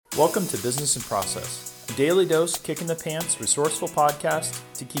Welcome to Business and Process, a daily dose, kick in the pants, resourceful podcast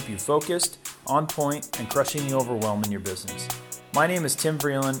to keep you focused, on point, and crushing the overwhelm in your business. My name is Tim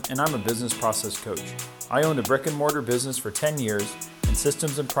Vreeland, and I'm a business process coach. I owned a brick and mortar business for 10 years, and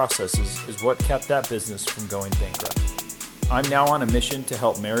systems and processes is what kept that business from going bankrupt. I'm now on a mission to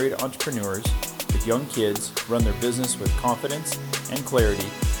help married entrepreneurs with young kids run their business with confidence and clarity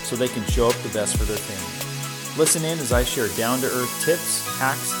so they can show up the best for their family. Listen in as I share down-to-earth tips,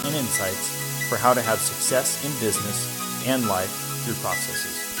 hacks, and insights for how to have success in business and life through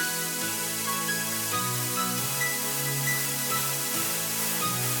processes.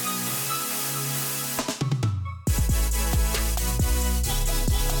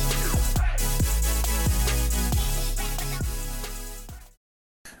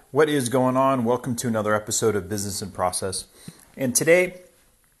 What is going on? Welcome to another episode of Business and Process. And today,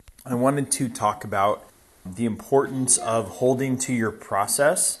 I wanted to talk about the importance of holding to your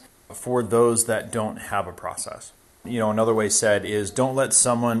process for those that don't have a process. Another way said is don't let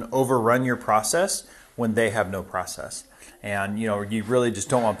someone overrun your process when they have no process. And, you really just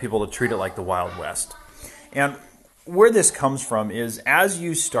don't want people to treat it like the Wild West. And where this comes from is as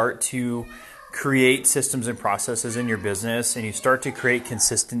you start to create systems and processes in your business and you start to create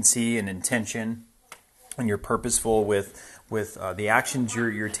consistency and intention and you're purposeful with the actions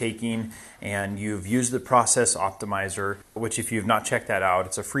you're taking, and you've used the Process Optimizer, which if you've not checked that out,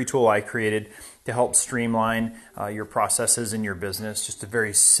 it's a free tool I created to help streamline your processes in your business. Just a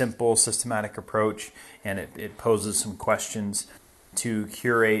very simple, systematic approach, and it poses some questions to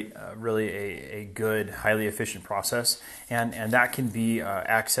curate really a good, highly efficient process. And that can be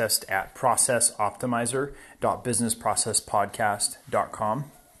accessed at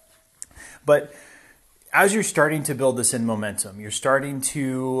processoptimizer.businessprocesspodcast.com. But as you're starting to build this in momentum, you're starting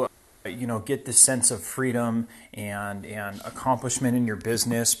to get this sense of freedom and accomplishment in your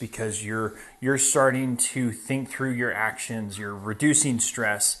business because you're starting to think through your actions, you're reducing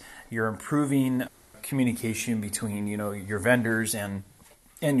stress, you're improving communication between your vendors and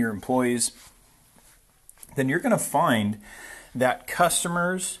your employees, then you're going to find that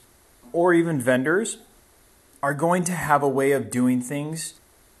customers or even vendors are going to have a way of doing things,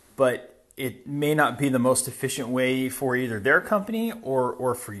 but it may not be the most efficient way for either their company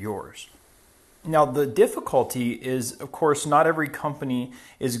or for yours. Now, the difficulty is, of course, not every company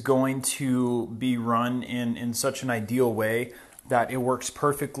is going to be run in such an ideal way that it works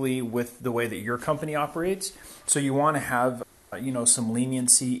perfectly with the way that your company operates. So you want to have, some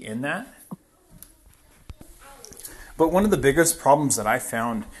leniency in that. But one of the biggest problems that I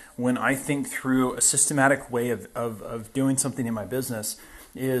found when I think through a systematic way of doing something in my business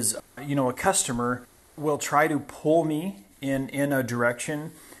is, a customer will try to pull me in a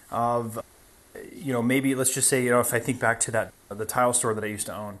direction of, maybe let's just say, if I think back to the tile store that I used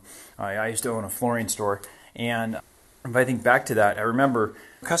to own. I used to own a flooring store, and if I think back to that, I remember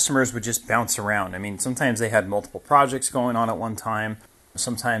customers would just bounce around. I mean, sometimes they had multiple projects going on at one time.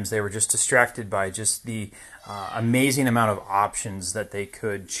 Sometimes they were just distracted by just the amazing amount of options that they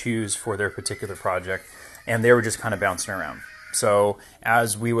could choose for their particular project, and they were just kind of bouncing around. So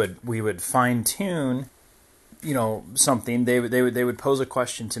as we would fine tune, something, they would pose a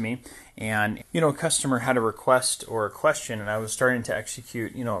question to me, and a customer had a request or a question, and I was starting to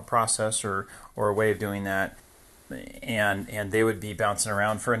execute a process or a way of doing that, and they would be bouncing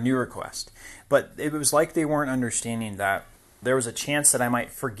around for a new request. But it was like they weren't understanding that there was a chance that I might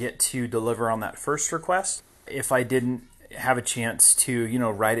forget to deliver on that first request if I didn't have a chance to,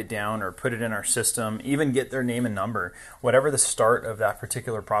 write it down or put it in our system, even get their name and number, whatever the start of that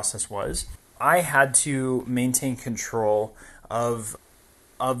particular process was. I had to maintain control of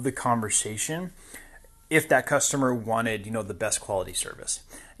the conversation if that customer wanted, the best quality service.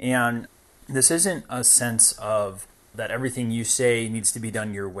 And this isn't a sense of that everything you say needs to be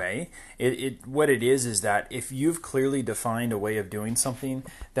done your way. What it is that if you've clearly defined a way of doing something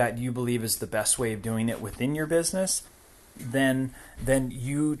that you believe is the best way of doing it within your business, then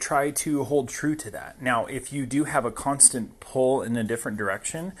you try to hold true to that. Now, if you do have a constant pull in a different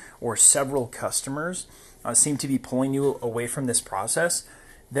direction, or several customers seem to be pulling you away from this process,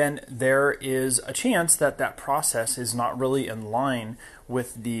 then there is a chance that process is not really in line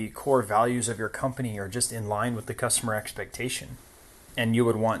with the core values of your company or just in line with the customer expectation. And you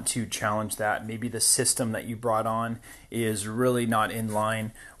would want to challenge that. Maybe the system that you brought on is really not in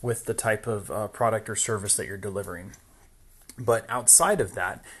line with the type of product or service that you're delivering. But outside of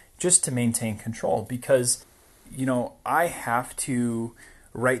that, just to maintain control, because, I have to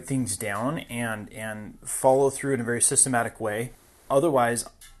write things down and follow through in a very systematic way. Otherwise,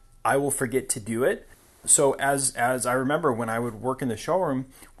 I will forget to do it. So as I remember when I would work in the showroom,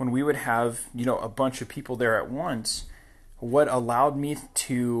 when we would have, a bunch of people there at once, what allowed me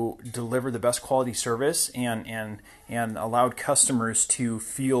to deliver the best quality service and allowed customers to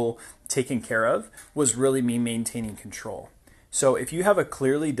feel taken care of was really me maintaining control. So if you have a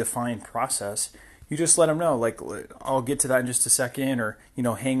clearly defined process, you just let them know, like, I'll get to that in just a second, or,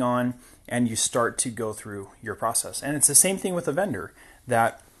 hang on, and you start to go through your process. And it's the same thing with a vendor,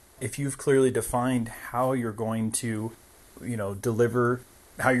 that if you've clearly defined how you're going to, deliver,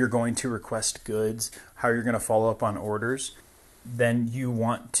 how you're going to request goods, how you're going to follow up on orders, then you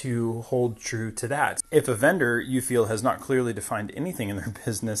want to hold true to that. If a vendor you feel has not clearly defined anything in their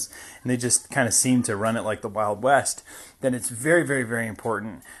business and they just kind of seem to run it like the Wild West, then it's very, very, very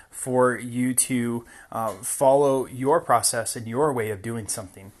important for you to follow your process and your way of doing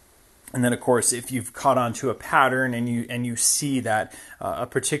something. And then, of course, if you've caught on to a pattern and you see that a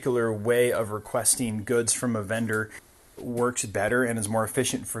particular way of requesting goods from a vendor works better and is more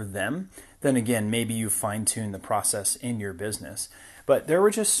efficient for them, then again, maybe you fine-tune the process in your business. But there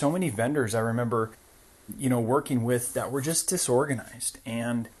were just so many vendors I remember, working with that were just disorganized,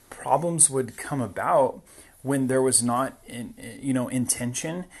 and problems would come about when there was not,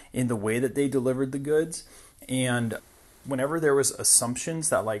 intention in the way that they delivered the goods. And whenever there was assumptions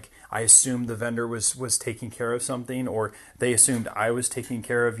that, like, I assumed the vendor was taking care of something, or they assumed I was taking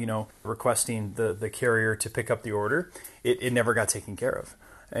care of, requesting the carrier to pick up the order, it never got taken care of.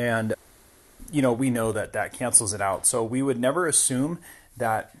 And, we know that cancels it out. So we would never assume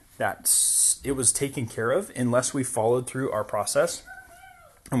that it was taken care of unless we followed through our process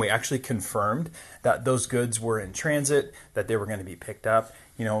and we actually confirmed that those goods were in transit, that they were going to be picked up,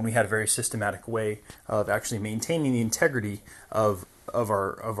 and we had a very systematic way of actually maintaining the integrity of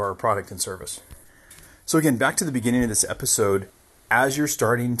our product and service. So again, back to the beginning of this episode, as you're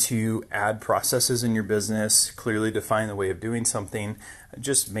starting to add processes in your business, clearly define the way of doing something,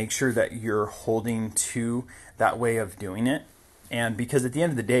 just make sure that you're holding to that way of doing it. And because at the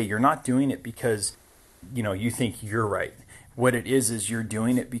end of the day, you're not doing it because, you think you're right. What it is you're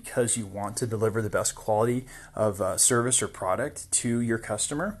doing it because you want to deliver the best quality of service or product to your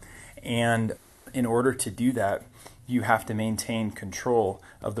customer. And in order to do that, you have to maintain control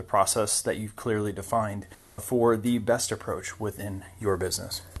of the process that you've clearly defined for the best approach within your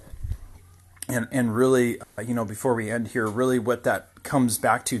business. And really, before we end here, really what that comes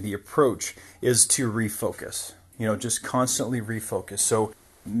back to, the approach, is to refocus. Just constantly refocus. So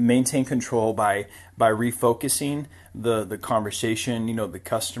maintain control by refocusing the conversation, the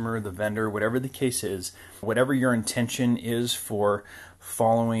customer, the vendor, whatever the case is, whatever your intention is for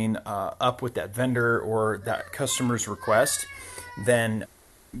following up with that vendor or that customer's request, then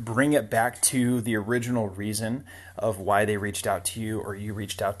bring it back to the original reason of why they reached out to you or you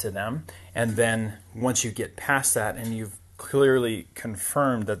reached out to them. And then once you get past that and you've clearly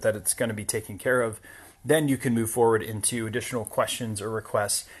confirmed that it's going to be taken care of, then you can move forward into additional questions or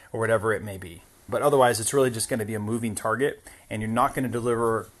requests or whatever it may be. But otherwise, it's really just going to be a moving target, and you're not going to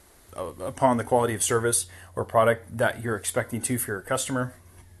deliver upon the quality of service or product that you're expecting to for your customer.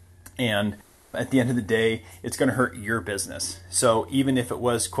 And at the end of the day, it's going to hurt your business. So even if it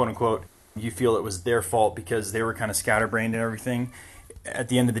was, quote unquote, you feel it was their fault because they were kind of scatterbrained and everything, at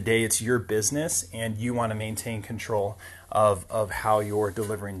the end of the day, it's your business, and you want to maintain control of how you're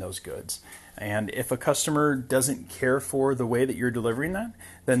delivering those goods. And if a customer doesn't care for the way that you're delivering that,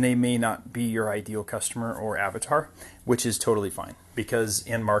 then they may not be your ideal customer or avatar, which is totally fine. Because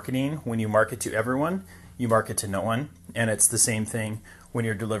in marketing, when you market to everyone, you market to no one. And it's the same thing when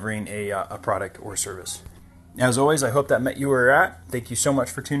you're delivering a product or service. As always, I hope that met you where you're at. Thank you so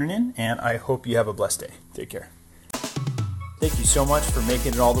much for tuning in, and I hope you have a blessed day. Take care. Thank you so much for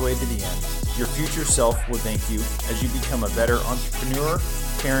making it all the way to the end. Your future self will thank you as you become a better entrepreneur,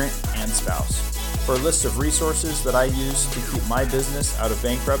 parent, and spouse. For a list of resources that I use to keep my business out of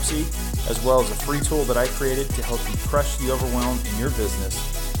bankruptcy, as well as a free tool that I created to help you crush the overwhelm in your business,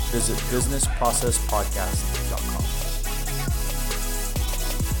 visit businessprocesspodcast.com.